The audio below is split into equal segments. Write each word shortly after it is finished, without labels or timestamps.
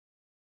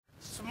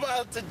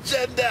smart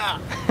agenda!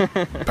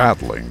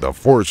 Battling the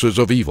forces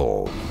of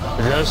evil.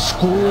 The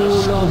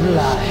School of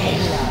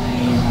Life.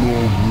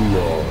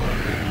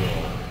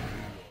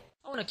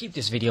 I want to keep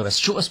this video as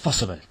short as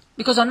possible,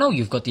 because I know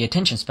you've got the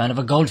attention span of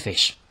a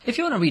goldfish. If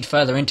you want to read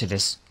further into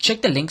this,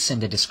 check the links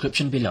in the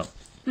description below.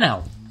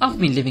 Now, I've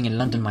been living in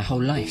London my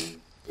whole life.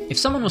 If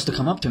someone was to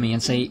come up to me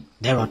and say,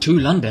 there are 2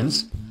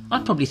 Londons,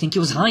 I'd probably think he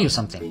was high or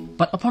something.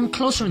 But upon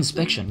closer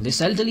inspection,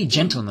 this elderly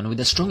gentleman with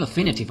a strong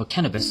affinity for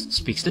cannabis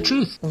speaks the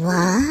truth.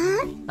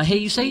 What? I hear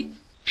you say,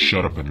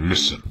 shut up and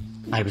listen.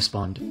 I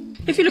respond.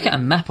 If you look at a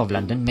map of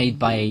London made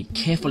by a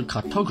careful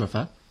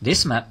cartographer,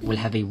 this map will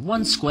have a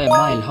 1 square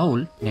mile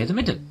hole near the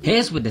middle.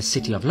 Here's where the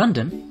City of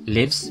London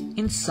lives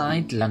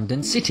inside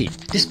London City.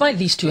 Despite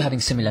these two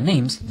having similar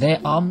names, there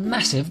are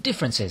massive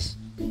differences.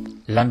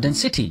 London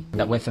City,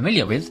 that we're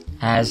familiar with,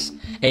 has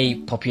a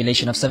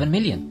population of 7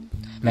 million,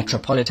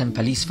 metropolitan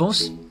police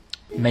force,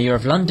 Mayor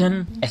of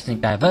London,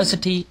 ethnic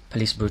diversity,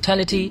 police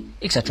brutality,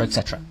 etc,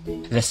 etc.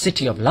 The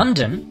City of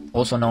London,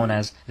 also known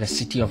as the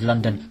City of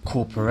London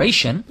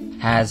Corporation,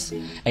 has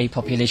a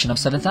population of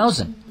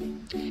 7,000.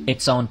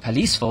 Its own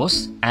police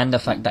force, and the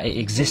fact that it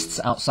exists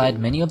outside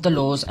many of the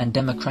laws and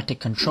democratic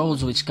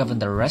controls which govern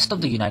the rest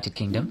of the United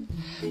Kingdom,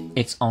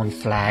 its own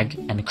flag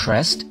and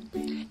crest,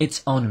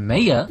 its own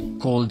mayor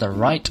called the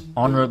Right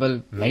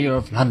Honourable Mayor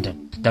of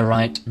London, the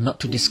right not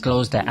to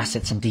disclose their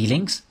assets and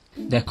dealings,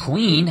 the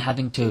Queen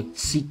having to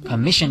seek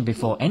permission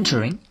before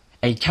entering,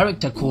 a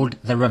character called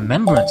the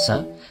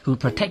Remembrancer who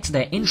protects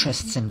their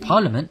interests in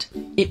Parliament,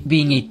 it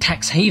being a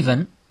tax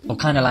haven or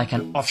kind of like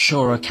an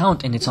offshore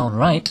account in its own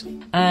right,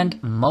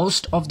 and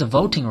most of the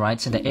voting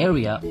rights in the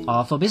area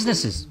are for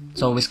businesses.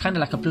 So it's kind of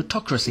like a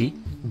plutocracy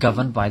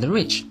governed by the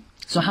rich.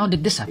 So how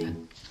did this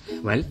happen?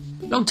 Well,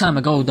 long time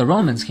ago the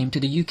Romans came to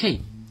the UK,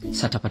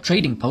 set up a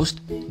trading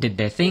post, did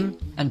their thing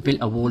and built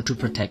a wall to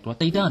protect what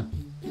they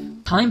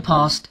done. Time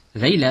passed,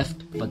 they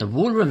left, but the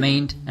wall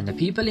remained and the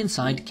people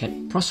inside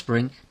kept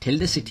prospering till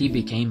the city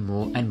became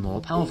more and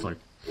more powerful.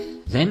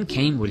 Then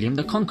came William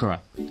the Conqueror,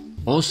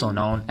 also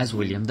known as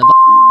William the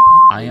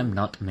I am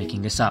not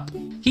making this up.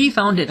 He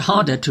found it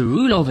harder to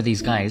rule over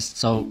these guys,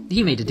 so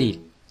he made a deal.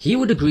 He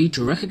would agree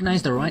to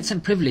recognize the rights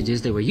and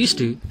privileges they were used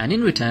to, and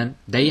in return,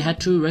 they had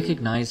to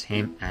recognize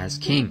him as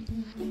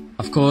king.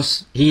 Of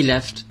course, he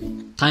left,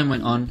 time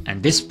went on,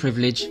 and this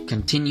privilege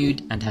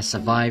continued and has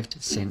survived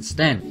since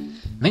then.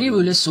 Many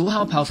rulers saw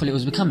how powerful it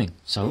was becoming,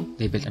 so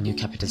they built a new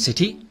capital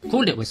city,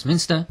 called it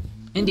Westminster,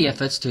 in the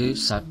efforts to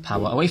suck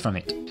power away from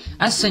it.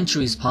 As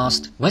centuries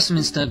passed,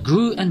 Westminster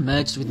grew and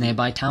merged with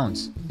nearby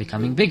towns,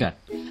 becoming bigger,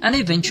 and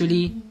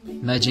eventually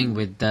merging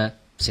with the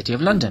City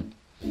of London.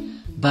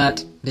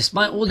 But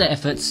despite all their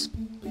efforts,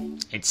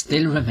 it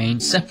still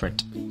remained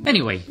separate.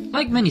 Anyway,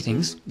 like many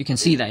things, you can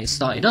see that it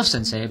started off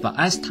sincere, but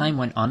as time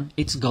went on,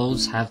 its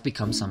goals have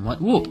become somewhat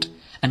warped,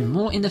 and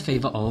more in the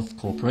favour of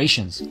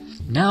corporations.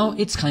 Now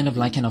it's kind of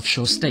like an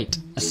offshore state,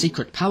 a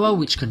secret power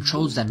which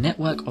controls the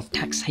network of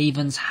tax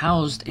havens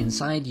housed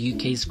inside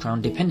UK's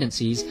crown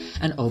dependencies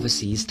and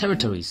overseas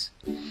territories.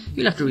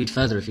 You'll have to read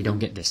further if you don't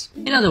get this.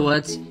 In other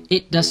words,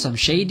 it does some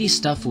shady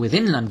stuff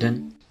within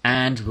London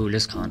and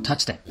rulers can't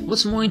touch them.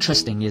 What's more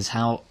interesting is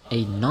how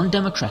a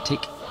non-democratic,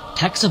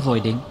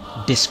 tax-avoiding,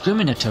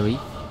 discriminatory,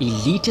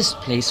 elitist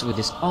place with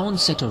its own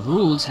set of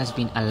rules has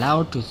been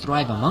allowed to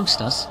thrive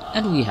amongst us,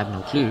 and we have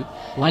no clue,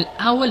 while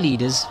our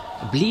leaders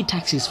bleed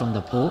taxes from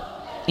the poor,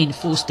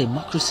 enforce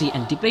democracy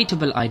and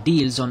debatable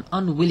ideals on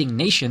unwilling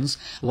nations,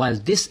 while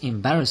this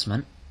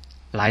embarrassment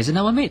lies in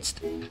our midst.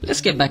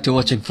 Let's get back to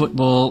watching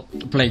football,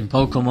 playing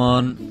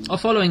Pokemon, or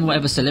following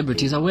whatever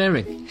celebrities are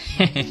wearing.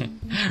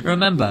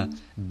 Remember,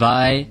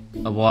 buy,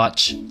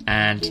 watch,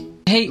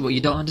 and hate what you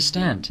don't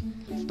understand,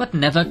 but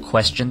never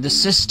question the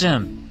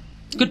system.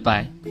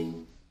 Goodbye.